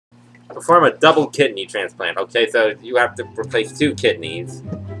Perform a double kidney transplant. Okay, so you have to replace 2 kidneys.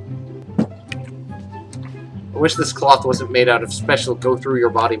 I wish this cloth wasn't made out of special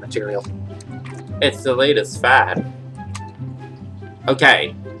go-through-your-body material. It's the latest fad.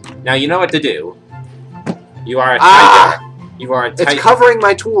 Okay, now you know what to do. You are a tiger. You are a tiger. It's covering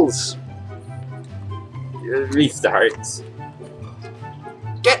my tools. Restart.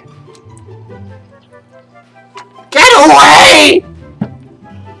 Get away!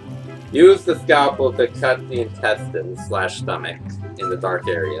 Use the scalpel to cut the intestines/stomach in the dark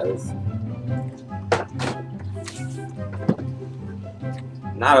areas.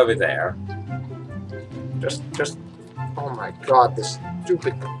 Not over there. Just. Oh my god, this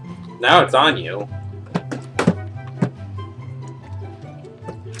stupid. Now it's on you.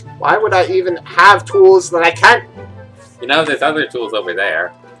 Why would I even have tools that I can't? You know, there's other tools over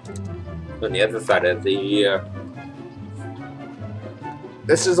there. On the other side of the.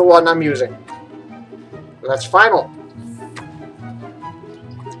 This is the one I'm using. That's final.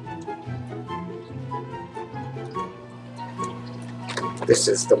 This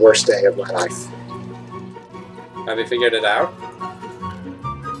is the worst day of my life. Have you figured it out?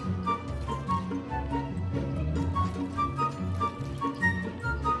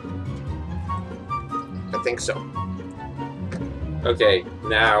 I think so. Okay,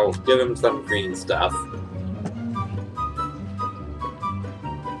 now give him some green stuff.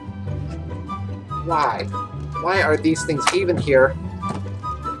 Why? Why are these things even here?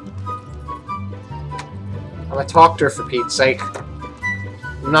 I'm a doctor, for Pete's sake.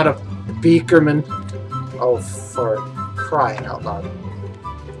 I'm not a beakerman. Oh, for crying out loud.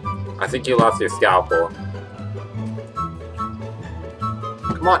 I think you lost your scalpel.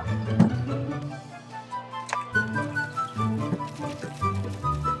 Come on.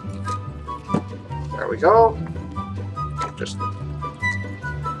 There we go. Just...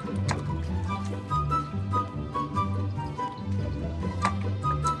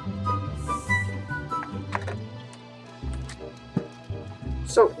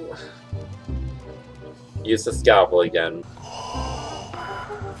 So... Use the scalpel again.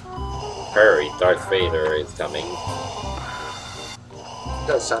 Hurry, Darth Vader is coming. It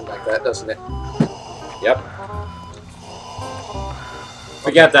does sound like that, doesn't it? Yep.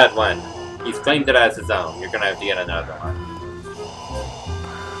 Forget that one. He's claimed it as his own. You're gonna have to get another one.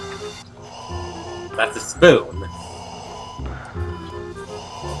 That's a spoon.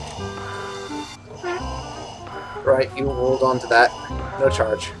 Right, you hold on to that. No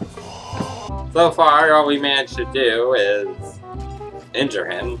charge. So far, all we managed to do is injure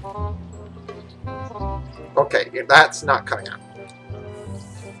him. Okay, that's not coming out.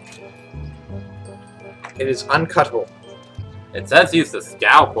 It is uncuttable. It says use the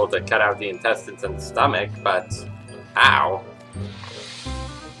scalpel to cut out the intestines and the stomach, but how?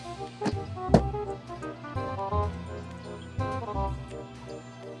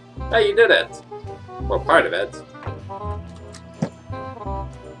 Hey, you did it! Well, part of it.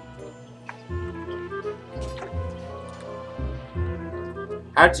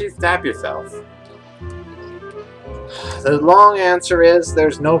 How'd you stab yourself? The long answer is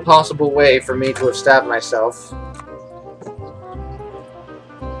there's no possible way for me to have stabbed myself.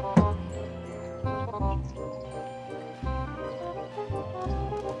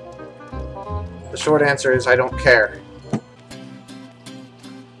 The short answer is I don't care.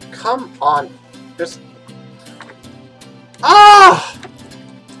 Come on. Just... Ah!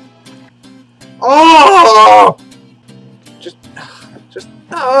 Oh! Just...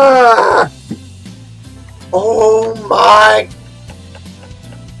 Ah! Oh my...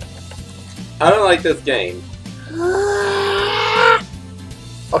 I don't like this game.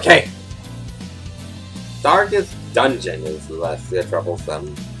 Okay. Darkest Dungeon is less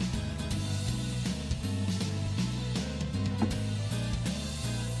troublesome.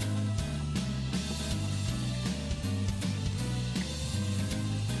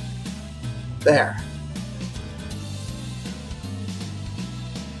 There.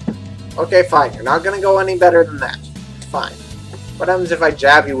 Okay, fine. You're not gonna go any better than that. Fine. What happens if I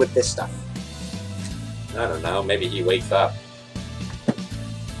jab you with this stuff? I don't know, maybe he wakes up.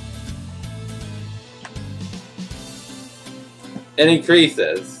 It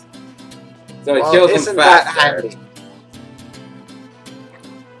increases. So it kills him isn't that faster. handy?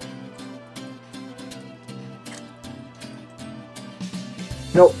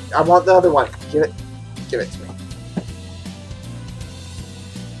 No, I want the other one. Give it to me.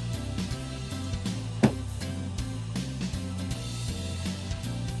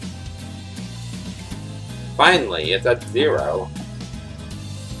 Finally, it's at 0.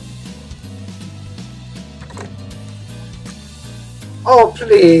 Oh,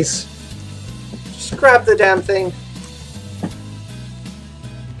 please. Just grab the damn thing.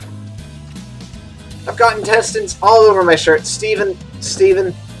 I've got intestines all over my shirt. Steven,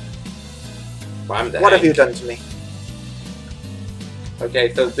 Well, what have you done to me?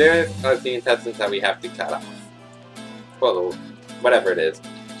 Okay, so there are the intestines that we have to cut off. Well, whatever it is.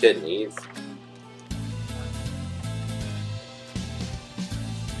 Kidneys.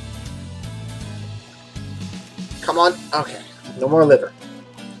 Come on. Okay. No more liver.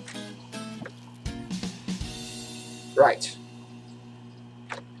 Right.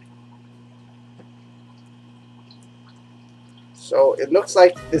 So it looks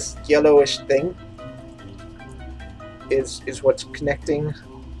like this yellowish thing is what's connecting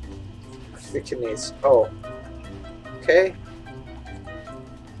the kidneys. Oh. Okay.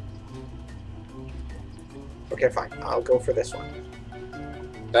 Okay, fine. I'll go for this one.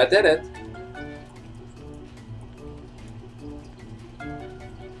 That did it.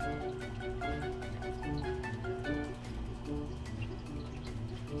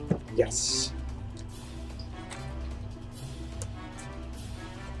 Yes.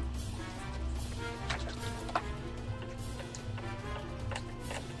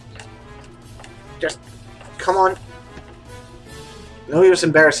 Just come on. No use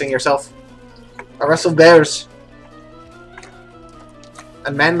embarrassing yourself. I wrestle bears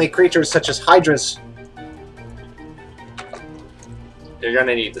and manly creatures such as hydras. You're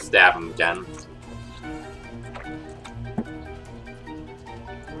gonna need to stab him again.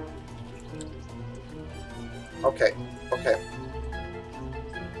 Okay, okay.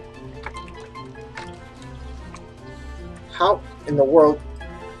 How in the world?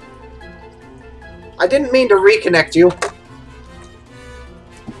 I didn't mean to reconnect you.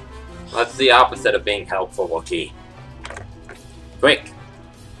 That's the opposite of being helpful, Wookie. Quick!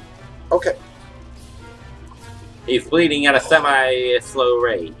 Okay. He's bleeding at a semi-slow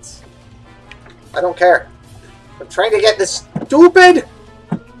rate. I don't care. I'm trying to get this stupid...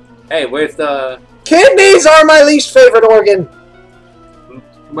 Hey, where's the... Kidneys are my least favorite organ!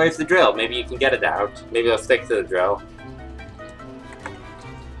 Where's the drill? Maybe you can get it out. Maybe I'll stick to the drill.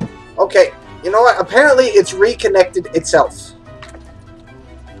 Okay, you know what? Apparently it's reconnected itself.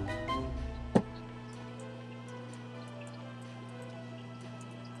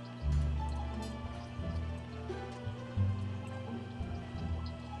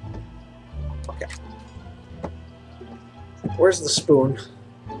 Okay. Where's the spoon?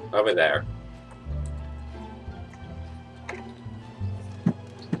 Over there.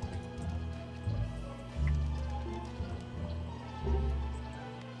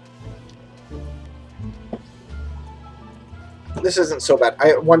 This isn't so bad.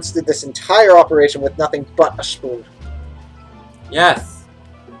 I once did this entire operation with nothing but a spoon. Yes!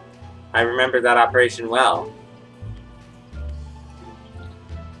 I remember that operation well.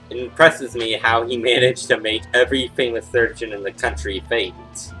 It impresses me how he managed to make every famous surgeon in the country faint.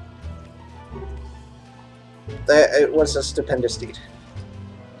 It was a stupendous deed.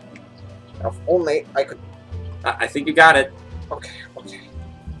 If only I could... I think you got it. Okay, okay.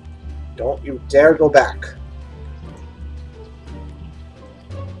 Don't you dare go back.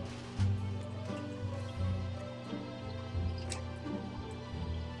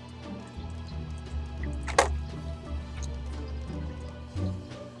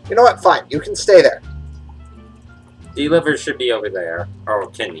 You know what? Fine. You can stay there. The liver should be over there. Or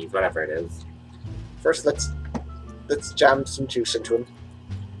kidneys, whatever it is. First, let's jam some juice into him.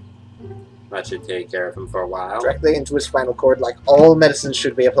 That should take care of him for a while. Directly into his spinal cord, like all medicines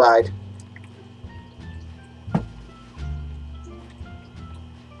should be applied.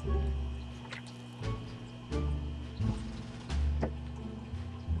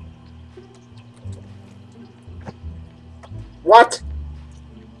 What?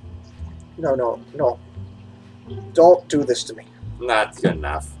 No, no, no. Don't do this to me. That's good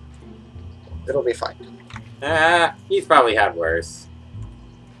enough. It'll be fine. He's probably had worse.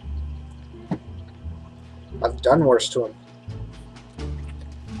 I've done worse to him.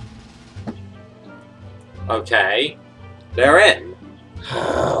 Okay. They're in.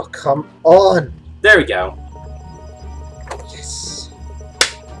 Oh, come on. There we go. Yes.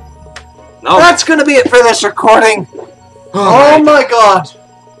 No. That's gonna be it for this recording. Oh my god.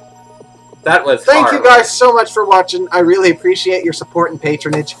 That was Thank you guys so much for watching. I really appreciate your support and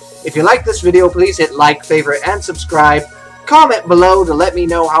patronage. If you like this video, please hit like, favorite, and subscribe. Comment below to let me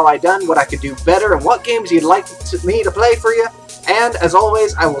know how I done, what I could do better, and what games you'd like me to play for you. And as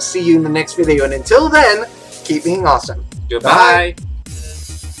always, I will see you in the next video. And until then, keep being awesome. Goodbye. Bye.